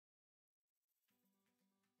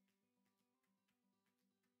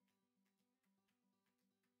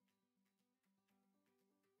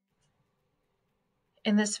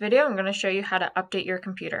In this video, I'm going to show you how to update your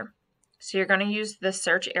computer. So you're going to use the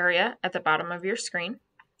search area at the bottom of your screen,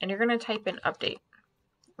 and you're going to type in update.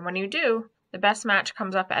 And when you do, the best match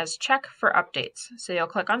comes up as check for updates. So you'll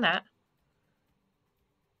click on that.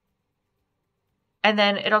 And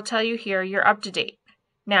then it'll tell you here you're up to date.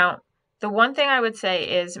 Now, the one thing I would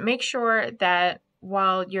say is make sure that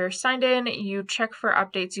while you're signed in, you check for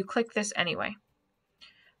updates, you click this anyway.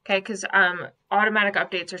 Okay, because automatic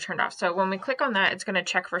updates are turned off. So when we click on that, it's going to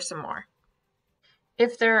check for some more.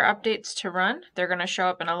 If there are updates to run, they're going to show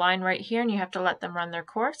up in a line right here, and you have to let them run their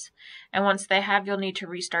course. And once they have, you'll need to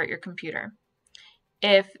restart your computer.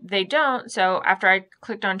 If they don't, so after I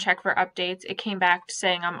clicked on check for updates, it came back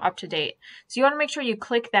saying I'm up to date. So you want to make sure you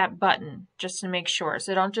click that button just to make sure.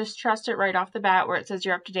 So don't just trust it right off the bat where it says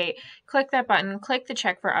you're up to date. Click that button, click the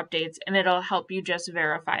check for updates, and it'll help you just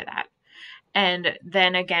verify that. And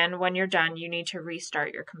then again, when you're done, you need to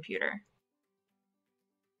restart your computer.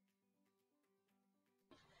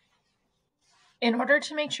 In order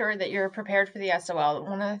to make sure that you're prepared for the SOL,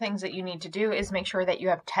 one of the things that you need to do is make sure that you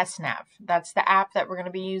have TestNav. That's the app that we're going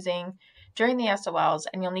to be using during the SOLs,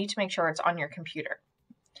 and you'll need to make sure it's on your computer.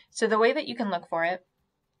 So the way that you can look for it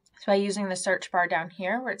is by using the search bar down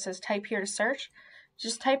here where it says type here to search.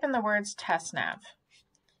 Just type in the words TestNav.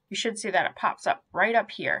 You should see that it pops up right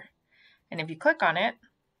up here. And if you click on it,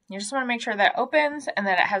 you just want to make sure that it opens and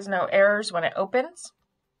that it has no errors when it opens.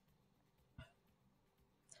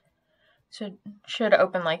 So it should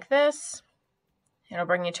open like this. It'll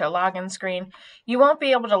bring you to a login screen. You won't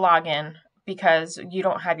be able to log in because you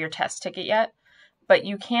don't have your test ticket yet, but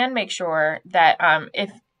you can make sure that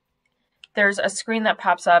if there's a screen that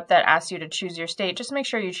pops up that asks you to choose your state, just make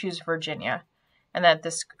sure you choose Virginia and that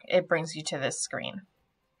it brings you to this screen.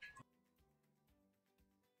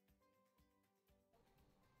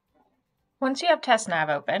 Once you have TestNav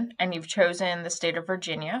open and you've chosen the state of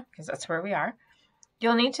Virginia, because that's where we are,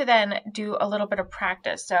 you'll need to then do a little bit of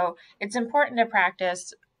practice. So it's important to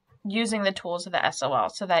practice using the tools of the SOL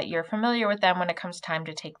so that you're familiar with them when it comes time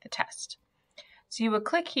to take the test. So you would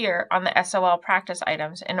click here on the SOL practice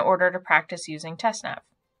items in order to practice using TestNav.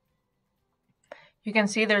 You can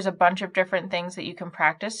see there's a bunch of different things that you can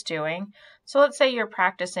practice doing. So let's say you're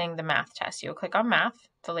practicing the math test. You'll click on math,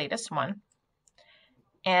 the latest one.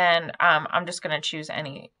 And I'm just going to choose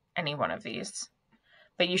any one of these,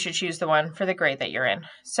 but you should choose the one for the grade that you're in.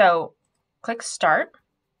 So click Start.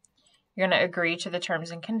 You're going to agree to the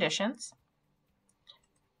terms and conditions.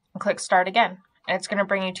 And click Start again. And it's going to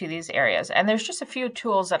bring you to these areas. And there's just a few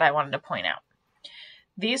tools that I wanted to point out.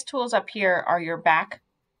 These tools up here are your back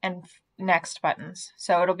and next buttons.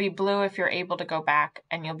 So it'll be blue if you're able to go back,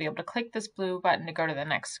 and you'll be able to click this blue button to go to the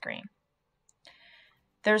next screen.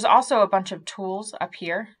 There's also a bunch of tools up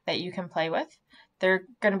here that you can play with. They're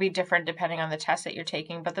going to be different depending on the test that you're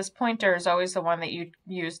taking, but this pointer is always the one that you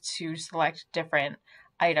use to select different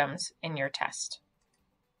items in your test,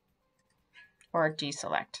 or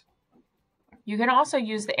deselect. You can also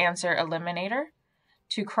use the answer eliminator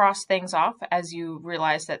to cross things off as you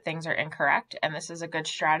realize that things are incorrect, and this is a good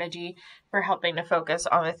strategy for helping to focus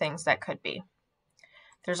on the things that could be.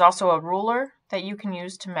 There's also a ruler that you can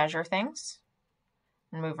use to measure things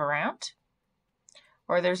and move around,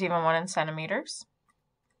 or there's even one in centimeters.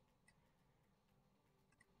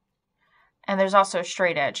 And there's also a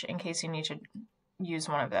straight edge in case you need to use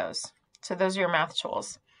one of those. So those are your math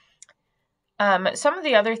tools. Some of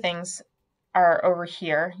the other things are over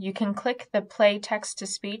here. You can click the play text to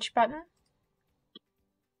speech button.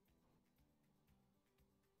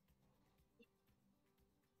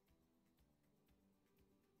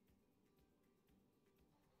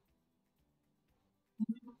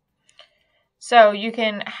 So you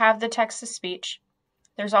can have the text to speech.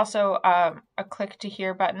 There's also a click to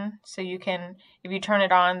hear button. So you can, if you turn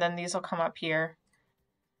it on, then these will come up here.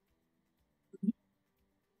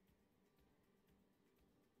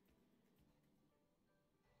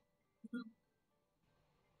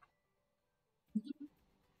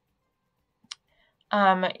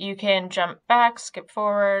 You can jump back, skip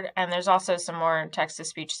forward, and there's also some more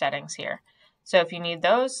text-to-speech settings here. So if you need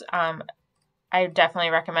those, I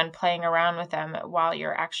definitely recommend playing around with them while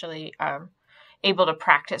you're actually able to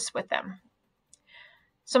practice with them.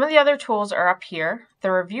 Some of the other tools are up here.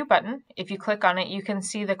 The review button, if you click on it, you can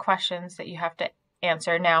see the questions that you have to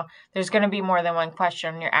answer. Now, there's going to be more than one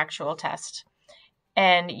question on your actual test.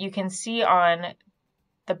 And you can see on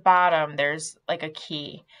the bottom, there's like a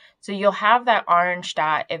key. So you'll have that orange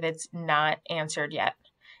dot if it's not answered yet.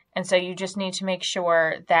 And so you just need to make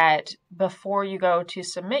sure that before you go to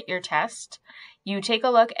submit your test, you take a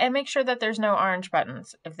look and make sure that there's no orange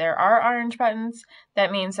buttons. If there are orange buttons,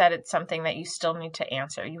 that means that it's something that you still need to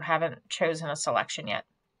answer. You haven't chosen a selection yet.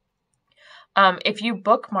 If you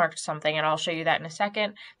bookmarked something, and I'll show you that in a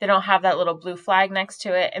second, then it'll have that little blue flag next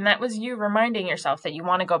to it, and that was you reminding yourself that you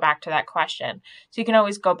want to go back to that question. So you can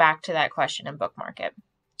always go back to that question and bookmark it.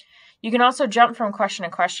 You can also jump from question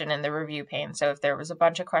to question in the review pane. So if there was a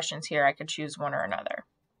bunch of questions here, I could choose one or another.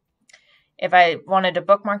 If I wanted to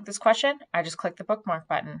bookmark this question, I just click the bookmark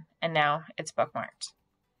button, and now it's bookmarked.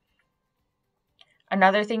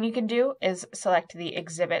 Another thing you can do is select the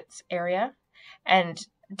exhibits area, and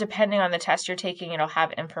depending on the test you're taking, it'll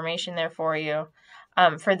have information there for you.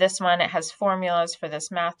 For this one, it has formulas for this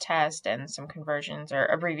math test and some conversions or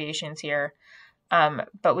abbreviations here.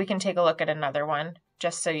 But we can take a look at another one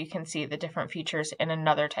just so you can see the different features in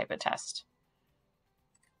another type of test.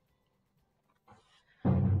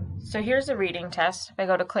 So here's a reading test. If I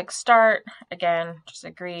go to click start, again, just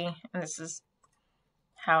agree, and this is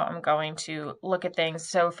how I'm going to look at things.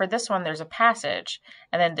 So for this one, there's a passage,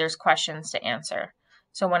 and then there's questions to answer.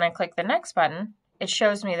 So when I click the next button, it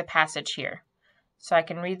shows me the passage here. So I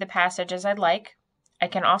can read the passage as I'd like. I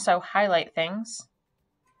can also highlight things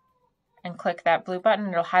and click that blue button,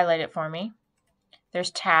 it'll highlight it for me.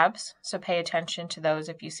 There's tabs, so pay attention to those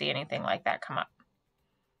if you see anything like that come up.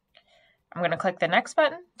 I'm going to click the next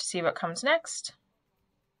button to see what comes next.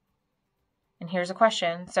 And here's a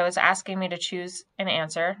question. So it's asking me to choose an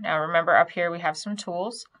answer. Now remember up here we have some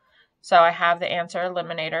tools. So I have the answer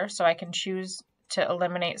eliminator, so I can choose to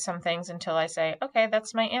eliminate some things until I say, okay,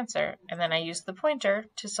 that's my answer. And then I use the pointer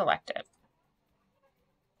to select it.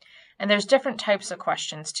 And there's different types of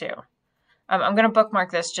questions too. I'm going to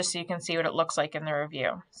bookmark this just so you can see what it looks like in the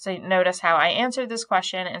review. So notice how I answered this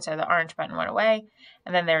question, and so the orange button went away,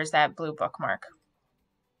 and then there's that blue bookmark.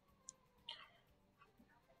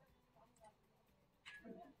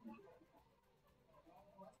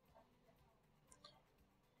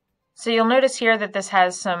 So you'll notice here that this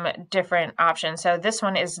has some different options. So this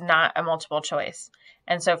one is not a multiple choice.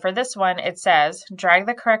 And so for this one, it says, drag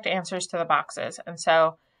the correct answers to the boxes. And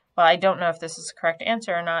so, well, I don't know if this is the correct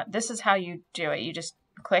answer or not. This is how you do it. You just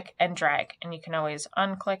click and drag, and you can always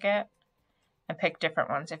unclick it and pick different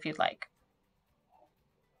ones if you'd like.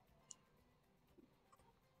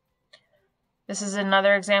 This is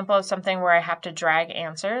another example of something where I have to drag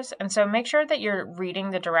answers. And so make sure that you're reading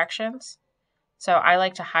the directions. So I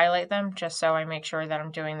like to highlight them just so I make sure that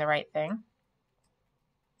I'm doing the right thing.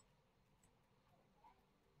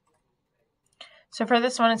 So for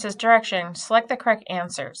this one, it says direction, select the correct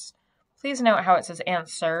answers. Please note how it says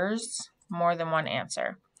answers, more than one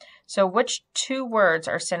answer. So which two words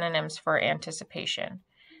are synonyms for anticipation?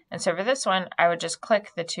 And so for this one, I would just click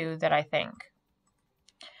the two that I think.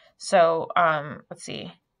 So let's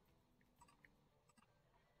see.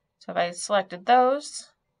 So if I selected those,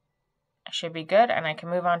 I should be good, and I can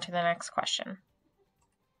move on to the next question.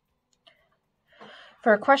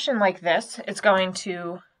 For a question like this, it's going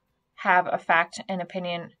to have a fact and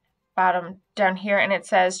opinion bottom down here, and it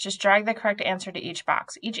says just drag the correct answer to each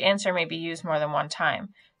box. Each answer may be used more than one time.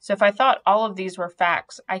 So if I thought all of these were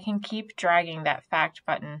facts, I can keep dragging that fact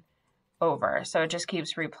button over, so it just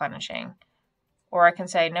keeps replenishing. Or I can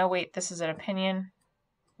say, no, wait, this is an opinion.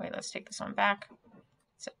 Wait, let's take this one back.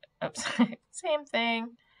 So, oops, same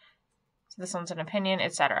thing. So this one's an opinion,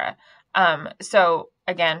 etc. So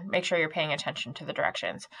again, make sure you're paying attention to the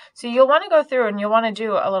directions. So you'll want to go through and you'll want to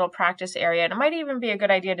do a little practice area, and it might even be a good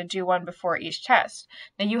idea to do one before each test.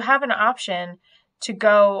 Now you have an option to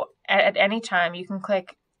go at any time. You can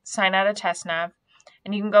click sign out of TestNav,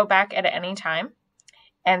 and you can go back at any time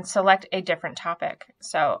and select a different topic.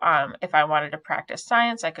 So if I wanted to practice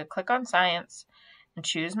science, I could click on science and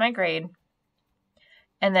choose my grade,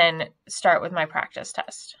 and then start with my practice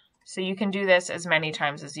test. So you can do this as many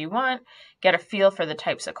times as you want, get a feel for the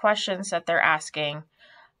types of questions that they're asking,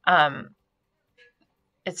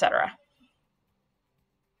 etc.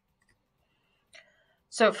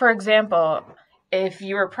 So for example, if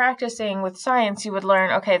you were practicing with science, you would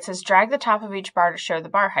learn, okay, it says drag the top of each bar to show the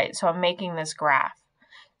bar height. So I'm making this graph.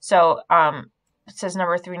 So it says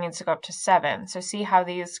number 3 needs to go up to 7. So see how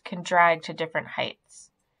these can drag to different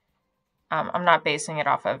heights. I'm not basing it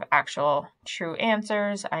off of actual true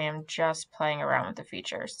answers. I am just playing around with the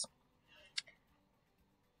features.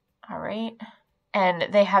 All right. And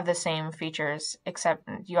they have the same features, except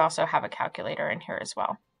you also have a calculator in here as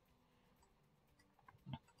well.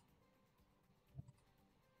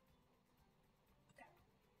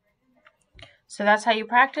 So that's how you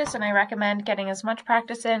practice, and I recommend getting as much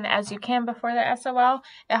practice in as you can before the SOL.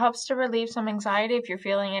 It helps to relieve some anxiety if you're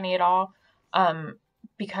feeling any at all.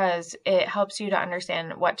 because it helps you to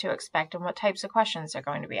understand what to expect and what types of questions they're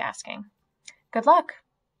going to be asking. Good luck!